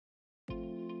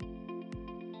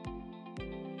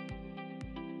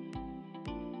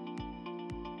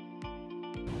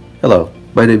Hello,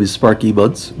 my name is Sparky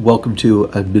Muntz. Welcome to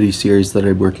a mini-series that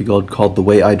I'm working on called The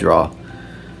Way I Draw.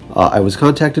 I was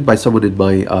contacted by someone in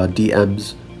my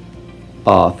DMs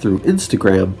through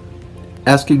Instagram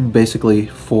asking basically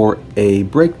for a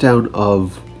breakdown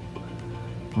of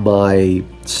my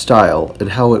style and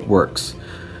how it works.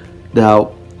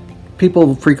 Now,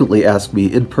 people frequently ask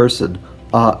me in person,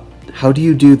 how do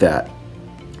you do that?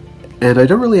 And I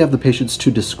don't really have the patience to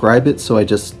describe it, so I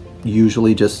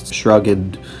usually just shrug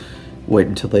and wait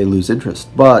until they lose interest.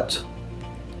 But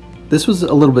this was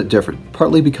a little bit different,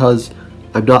 partly because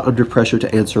I'm not under pressure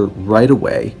to answer right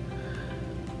away,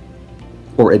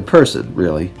 or in person,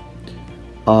 really.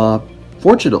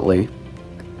 Fortunately,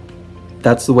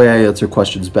 that's the way I answer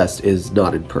questions best, is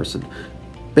not in person.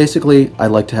 Basically, I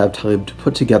like to have time to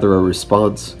put together a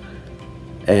response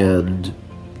and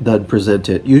then present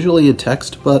it, usually in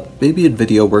text, but maybe in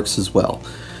video works as well.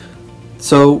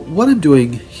 So what I'm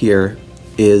doing here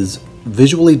is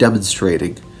visually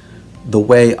demonstrating the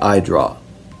way I draw.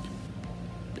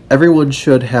 Everyone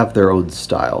should have their own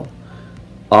style.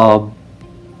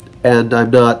 And I'm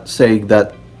not saying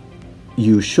that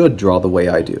you should draw the way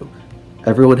I do.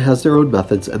 Everyone has their own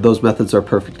methods, and those methods are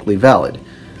perfectly valid.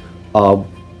 But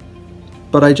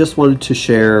I just wanted to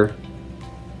share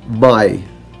my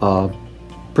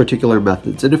particular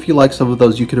methods, and if you like some of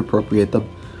those, you can appropriate them.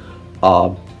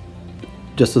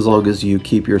 Just as long as you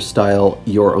keep your style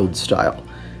your own style.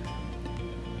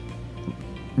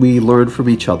 We learn from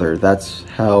each other. That's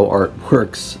how art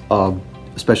works,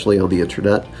 especially on the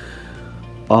internet.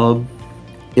 In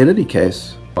any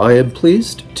case, I am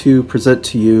pleased to present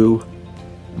to you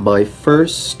my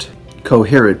first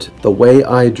coherent The Way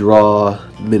I Draw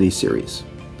mini-series.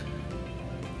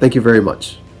 Thank you very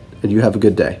much, and you have a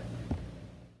good day.